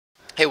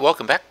Hey,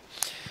 welcome back.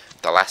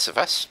 The Last of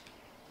Us.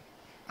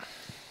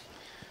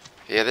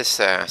 Yeah,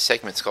 this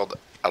segment's called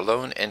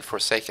Alone and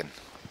Forsaken.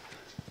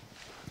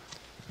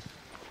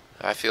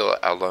 I feel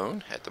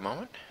alone at the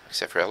moment,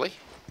 except for Ellie.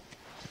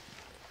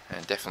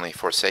 And definitely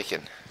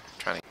forsaken.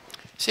 Trying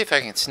to see if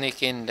I can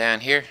sneak in down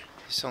here.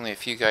 There's only a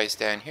few guys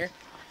down here.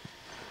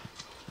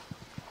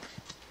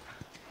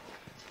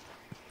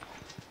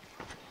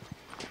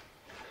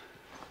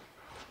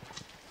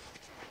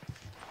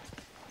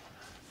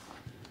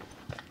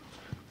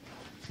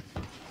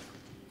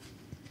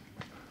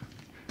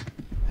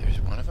 There's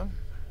one of them.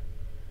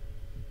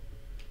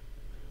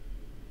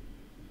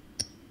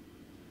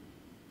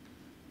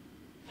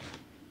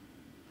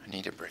 I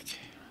need a brick.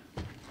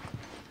 Oh,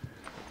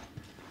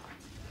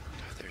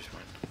 there's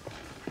one.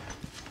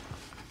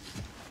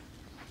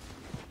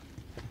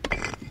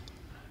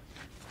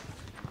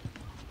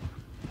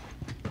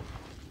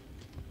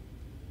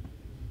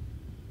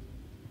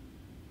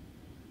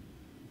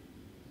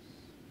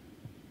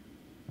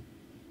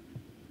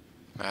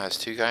 There's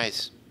two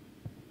guys.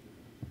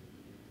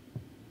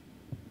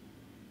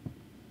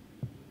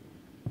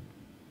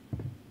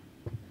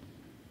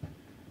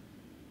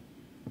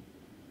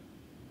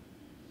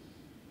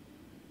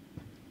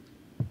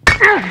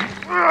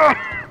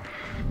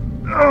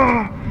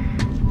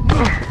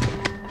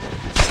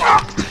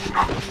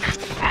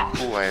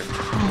 Oh, I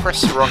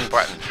pressed the wrong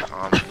button.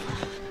 I'm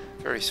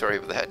very sorry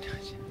about that.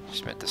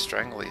 Just meant to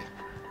strangle you.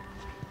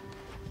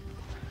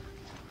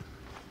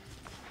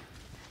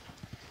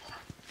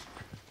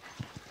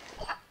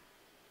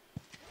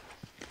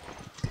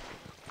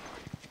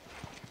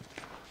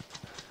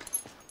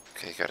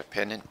 Okay, got a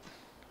pendant.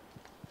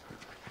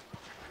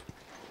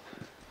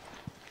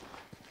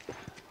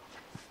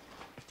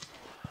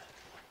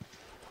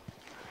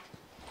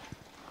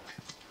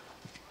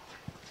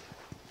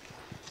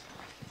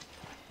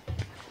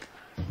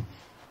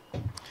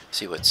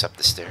 See what's up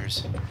the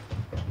stairs.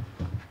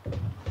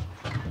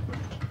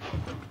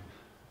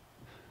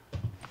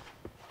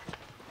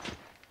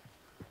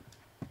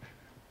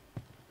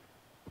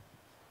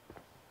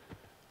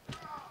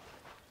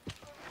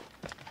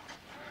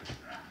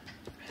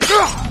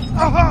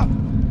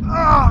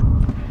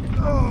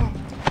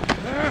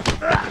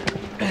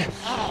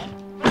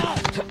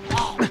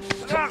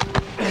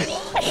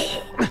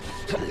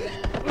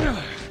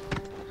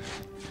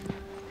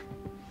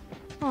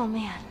 Oh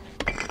man.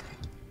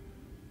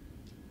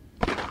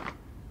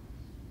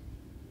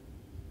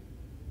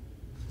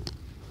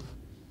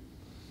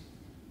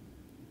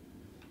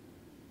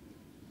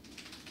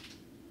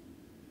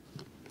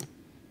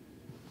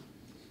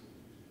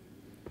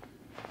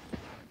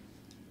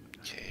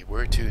 Okay,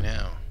 where to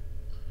now?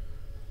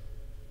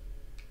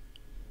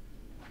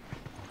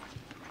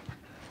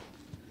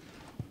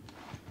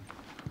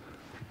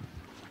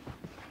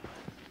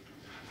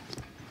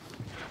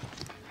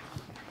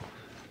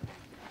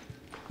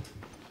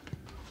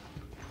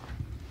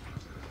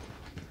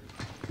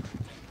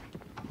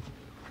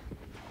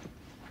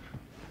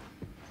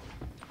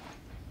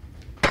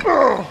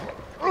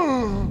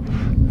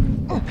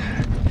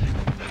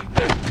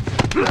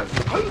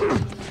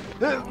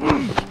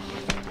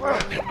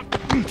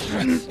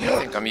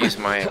 I think I'm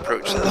using my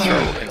approach to throw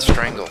and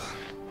strangle.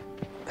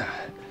 Oh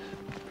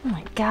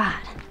my god.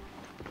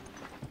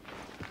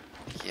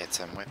 Get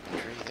some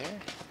weaponry there.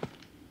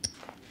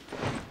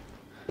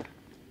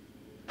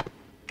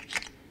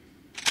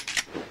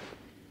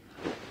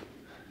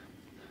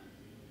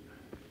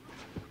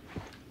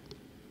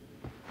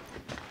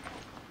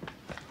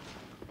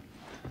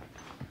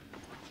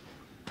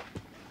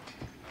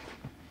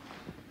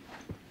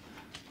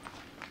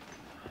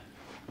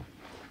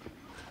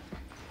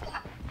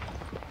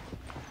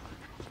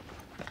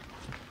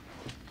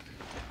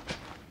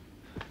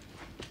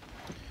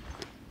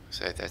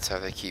 So that's how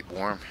they keep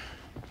warm.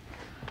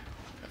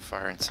 A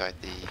fire inside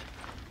the...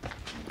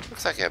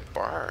 looks like a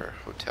bar or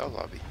hotel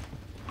lobby.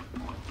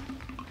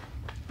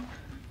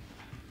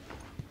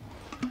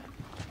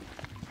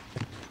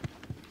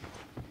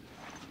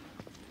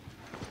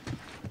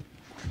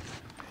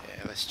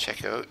 Yeah, let's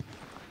check out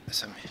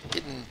some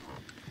hidden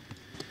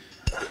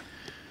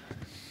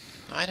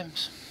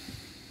items.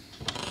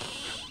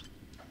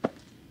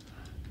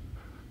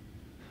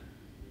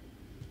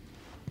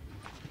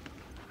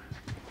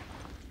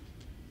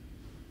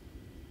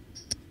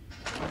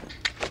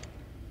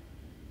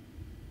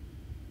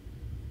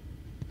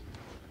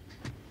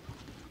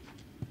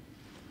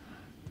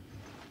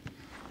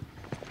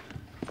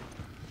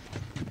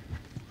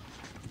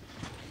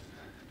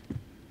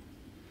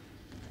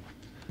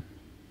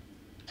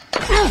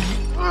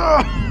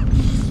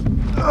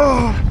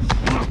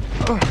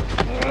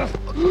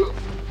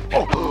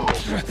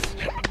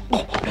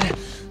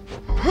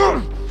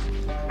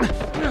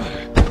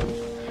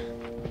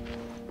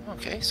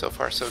 Okay, so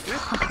far so good.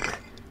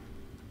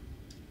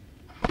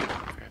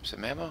 Grab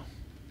some ammo.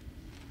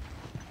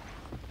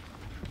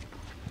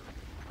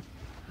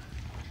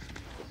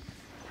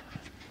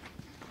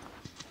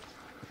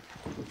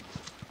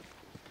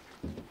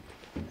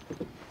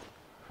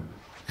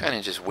 Kind of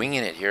of just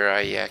winging it here.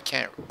 I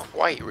can't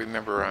quite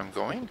remember where I'm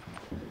going.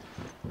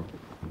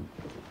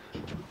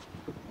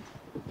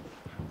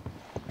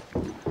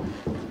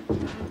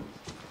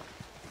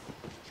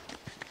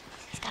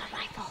 He's got a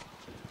rifle.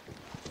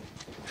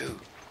 Ooh.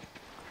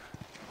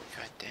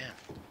 God damn.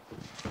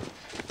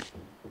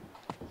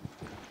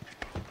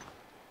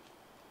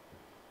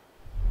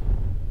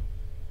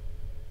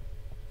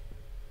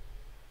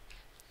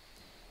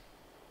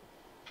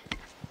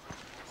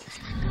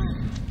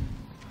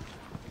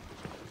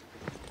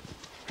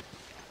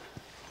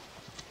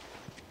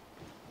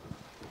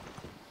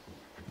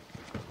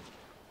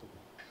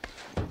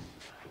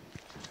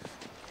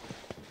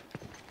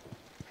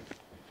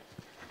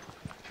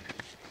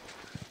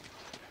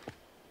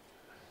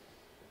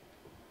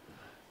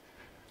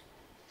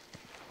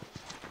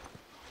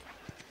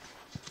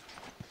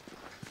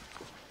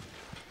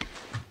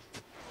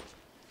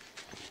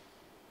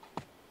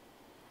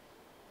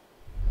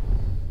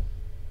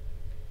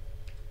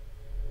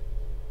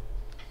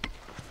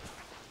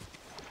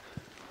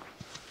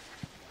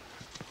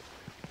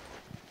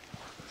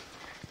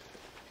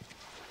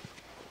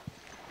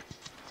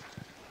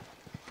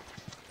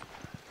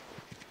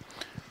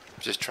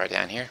 Just try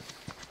down here.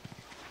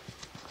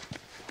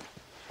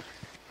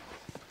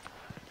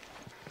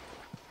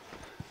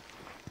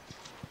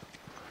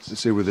 Let's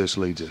see where this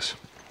leads us.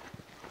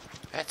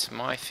 That's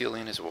my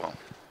feeling as well.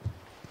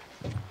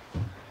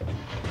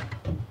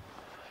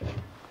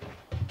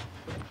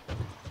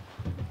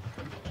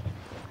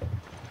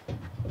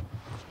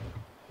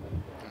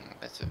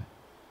 That's a...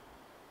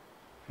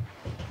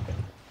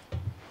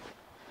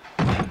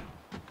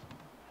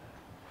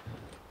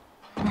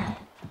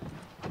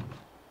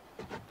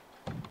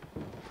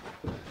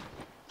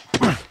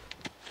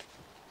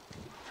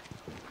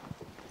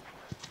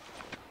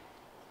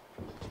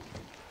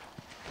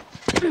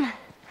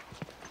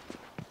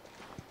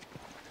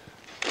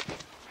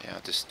 Yeah,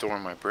 I'll just store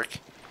my brick.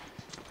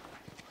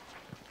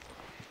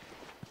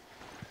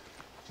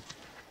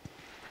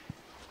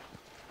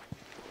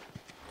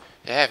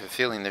 Yeah, I have a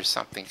feeling there's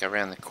something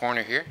around the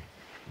corner here,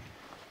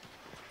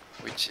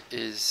 which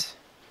is,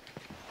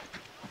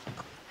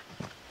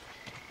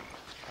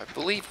 I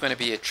believe, going to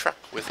be a truck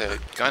with a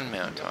gun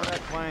mount on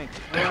it.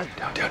 Down.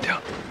 Get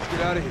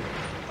out of here.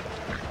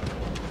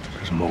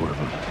 There's more of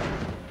them.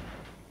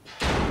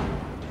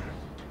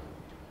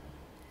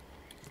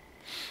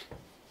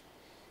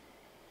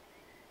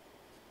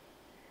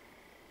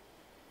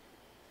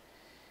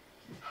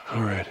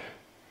 All right.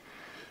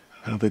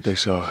 I don't think they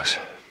saw us.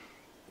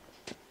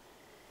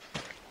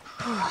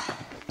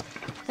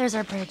 There's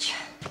our bridge.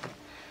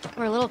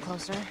 We're a little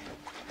closer.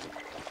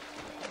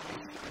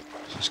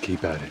 Just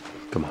keep at it.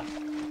 Come on.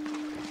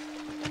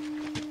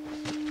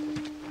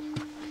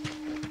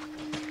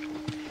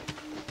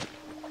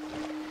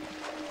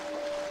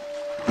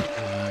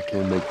 I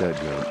can't make that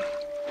jump.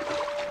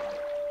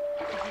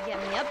 If you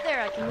get me up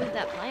there, I can move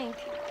that plank.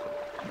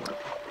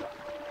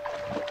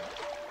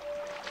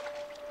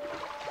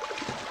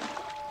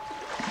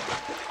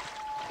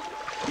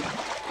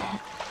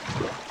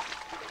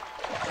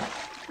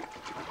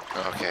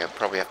 Okay, I'll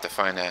probably have to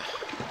find a...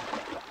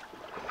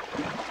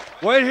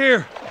 Wait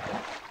here.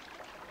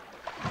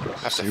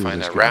 have to See where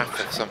find this a goes. raft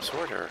of some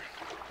sort or a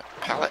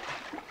pallet.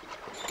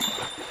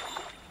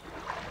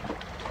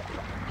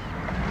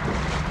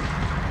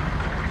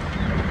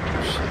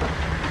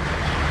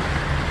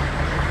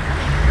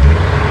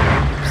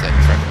 Where's that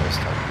truck I was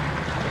talking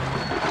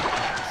about?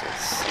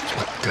 That's such a...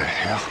 What the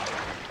hell?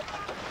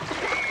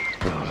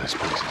 Oh, this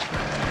place is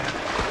bad.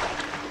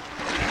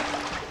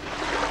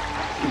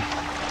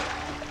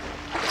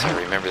 So I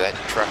remember that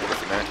truck with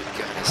the mounted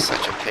gun is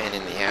such a pain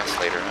in the ass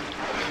later on.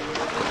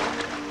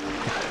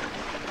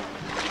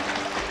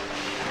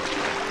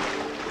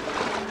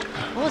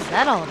 What was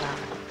that all about?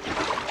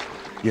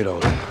 Get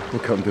on. We're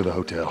coming to the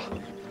hotel.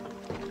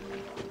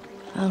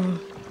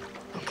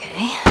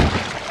 Okay.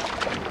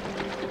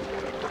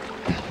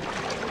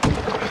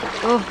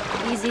 Oh,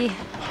 easy.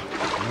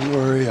 Don't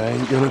worry, I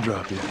ain't gonna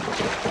drop you.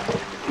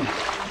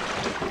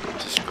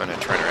 Just gonna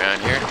turn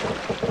around here.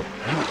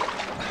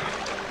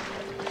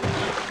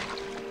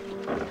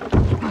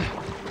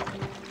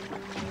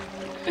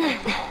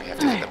 We have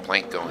to get the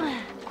plank going.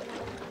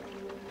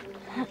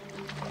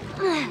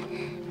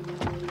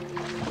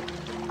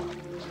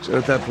 Set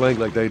up that plank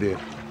like they did.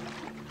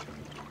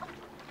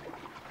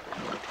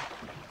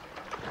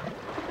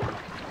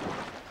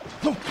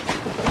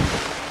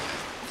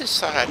 Just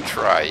thought I'd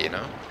try, you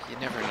know. You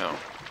never know.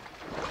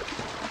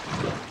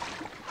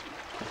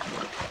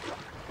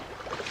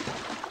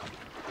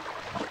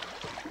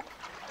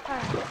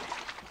 Alright.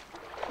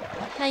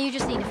 Now you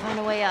just need to find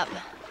a way up.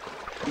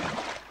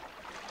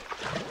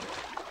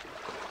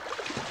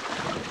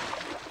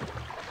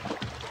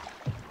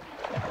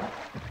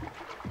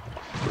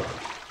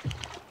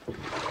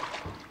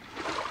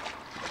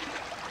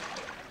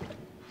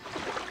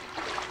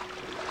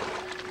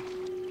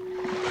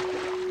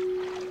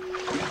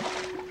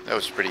 That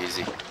was pretty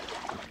easy.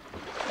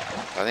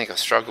 I think I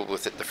struggled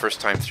with it the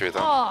first time through though.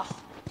 Oh,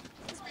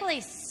 this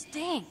place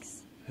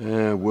stinks.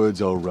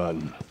 Wood's all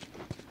rotten.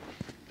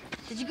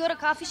 Did you go to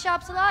coffee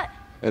shops a lot?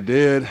 I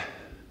did.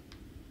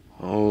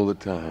 All the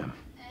time.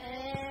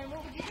 And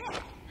what would you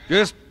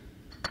get?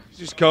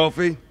 Just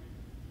coffee.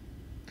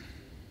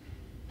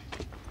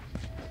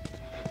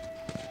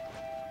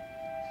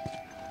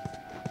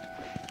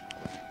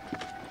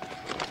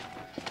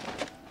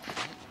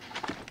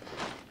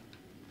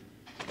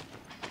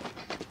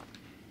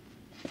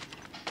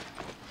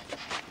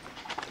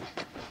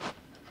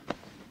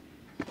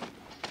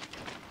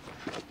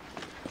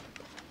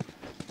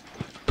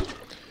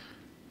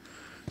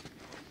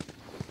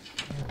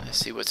 Let's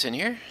see what's in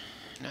here.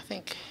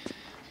 Nothing.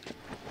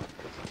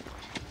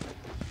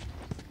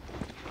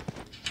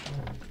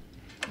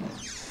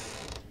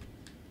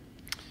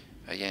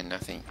 Again,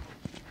 nothing.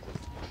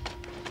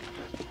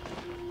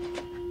 I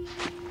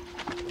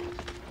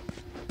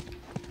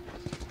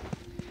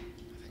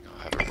think I'll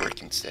have a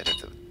brick instead of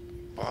the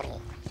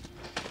bottle.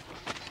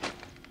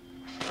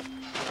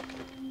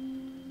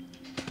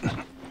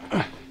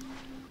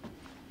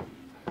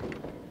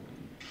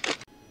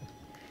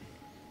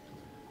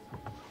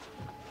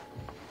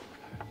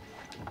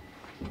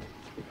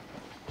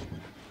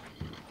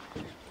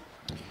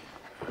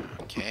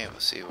 Okay, we'll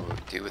see what we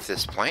do with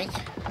this plank.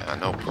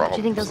 No problem. Do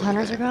you think those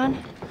hunters are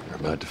gone? We're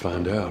about to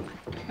find out.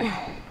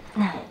 God,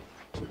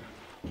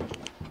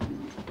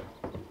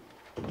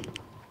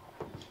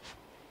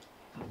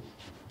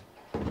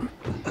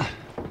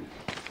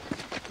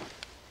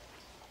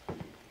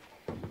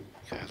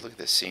 look at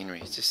the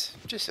scenery. It's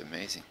just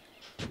amazing.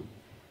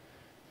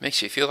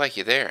 Makes you feel like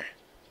you're there.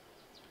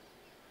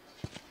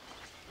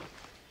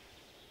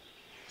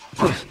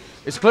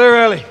 It's clear,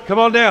 Ellie. Come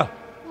on down.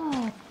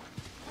 A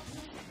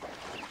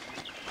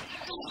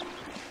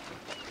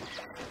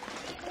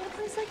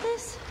place like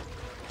this?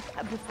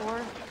 Before?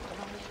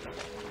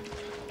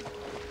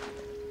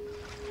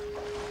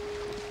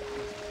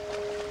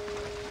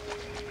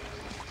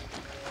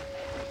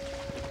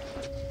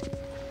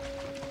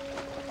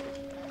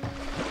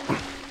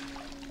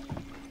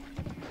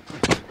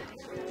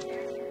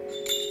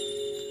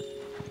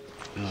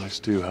 No, it's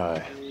too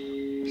high.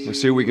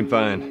 Let's see what we can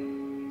find.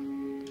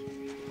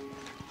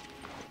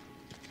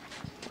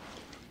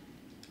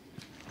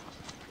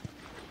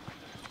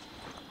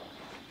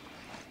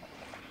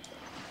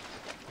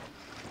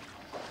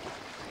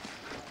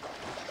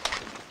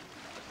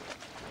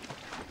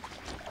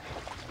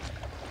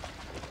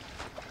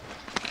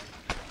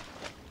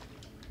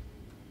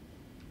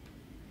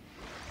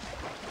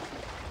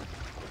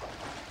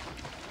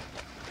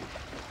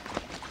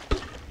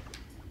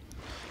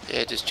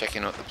 Yeah, just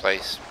checking out the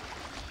place.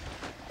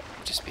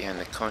 Just behind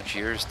the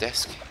concierge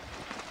desk.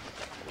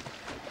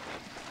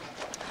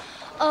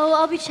 Oh,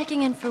 I'll be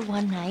checking in for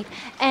one night,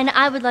 and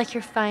I would like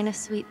your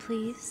finest suite,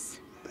 please.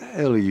 What the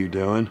hell are you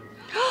doing?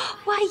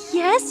 Why,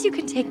 yes, you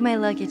can take my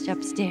luggage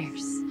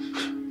upstairs.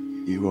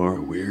 You are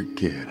a weird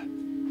kid.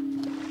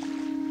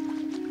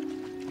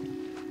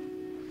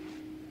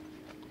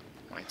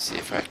 Might see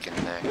if I can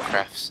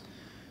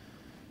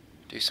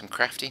do some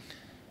crafting.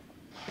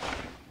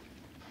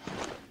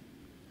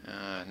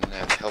 And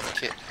the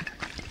health kit.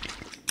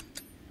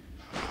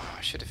 Oh,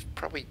 I should have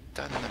probably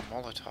done the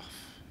Molotov.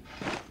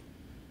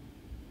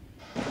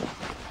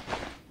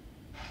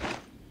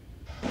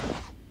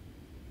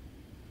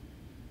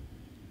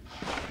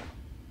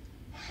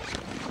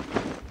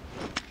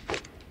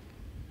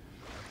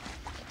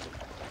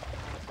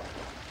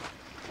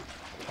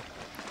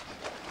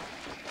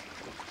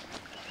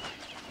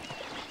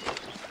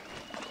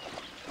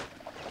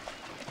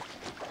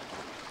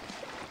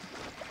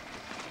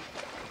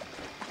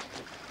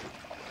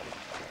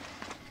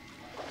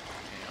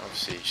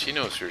 See, she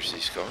knows where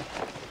she's going.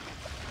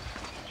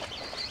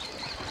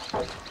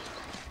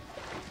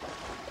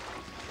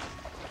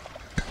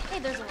 Hey,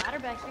 there's a ladder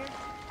back here.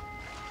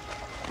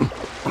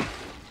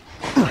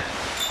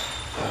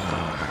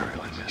 I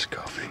really miss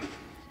coffee.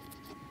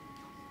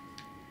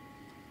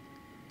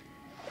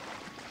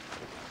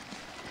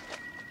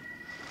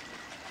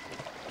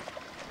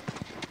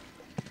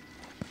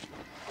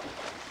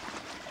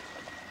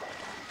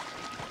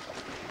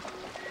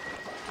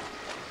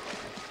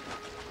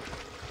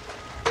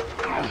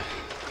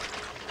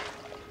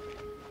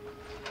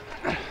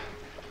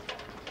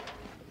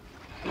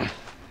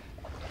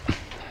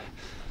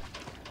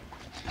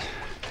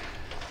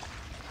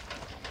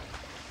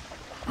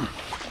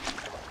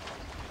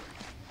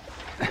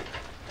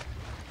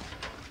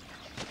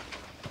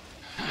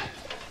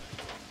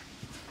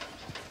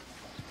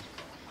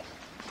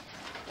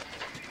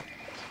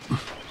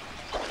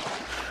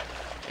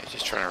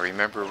 Trying to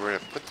remember where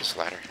to put this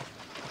ladder.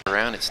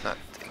 Around, it's not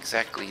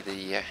exactly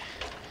the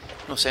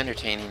most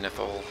entertaining of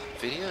all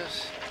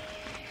videos.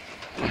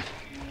 I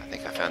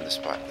think I found the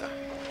spot though.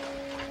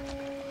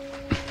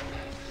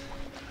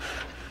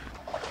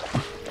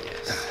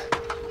 Yes.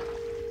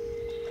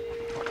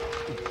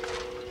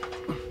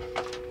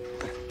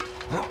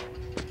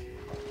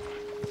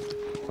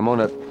 Come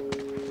on up.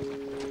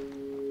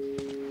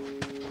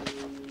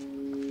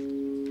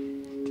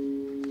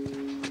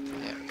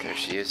 Yeah, there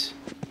she is.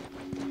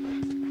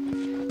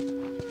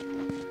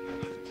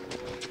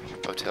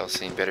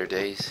 seen better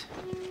days.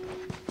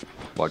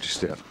 Watch your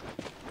step.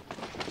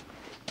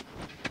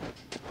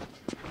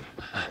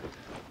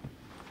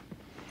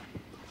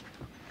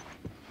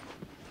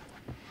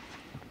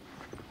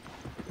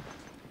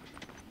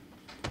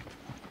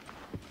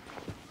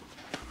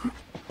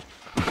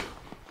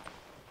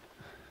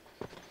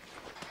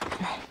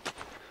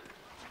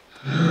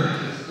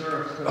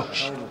 Oh,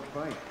 shit.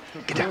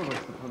 Get down. Wait.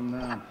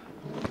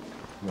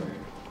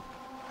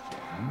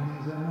 How many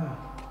is that now?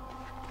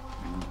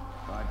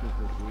 5 just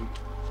this week.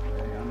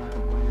 Hey, I'm not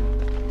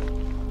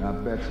complaining. I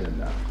bet you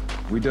not.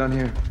 We done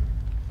here?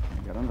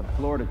 Got on the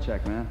floor to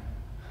check, man.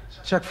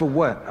 Check for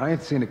what? I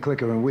ain't seen a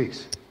clicker in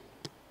weeks.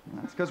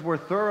 That's because we're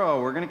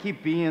thorough. We're gonna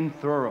keep being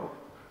thorough.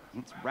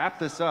 Let's wrap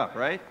this up,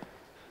 right?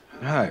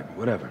 All right,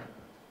 whatever.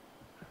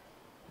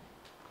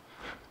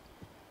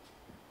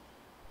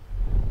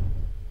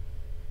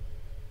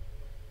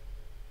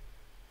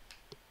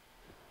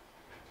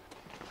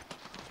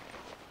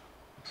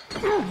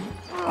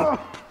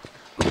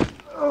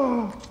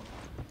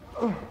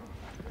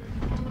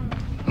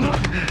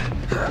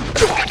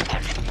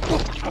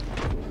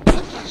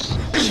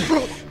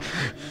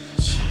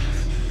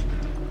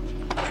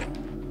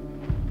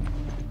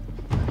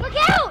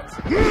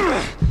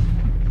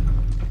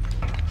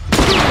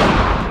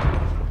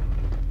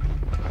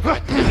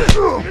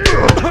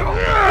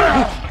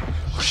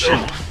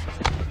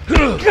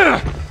 Look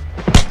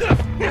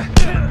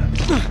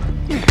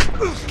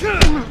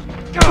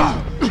out!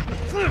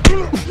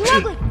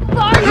 Lovely!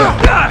 Far!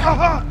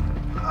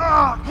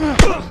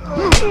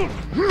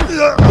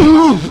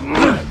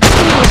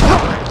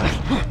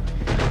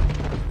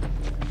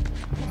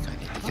 I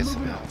need to get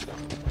some help.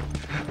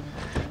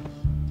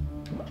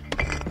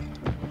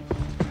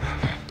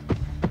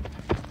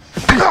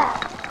 Come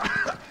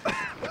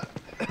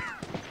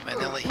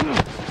on, Ellie.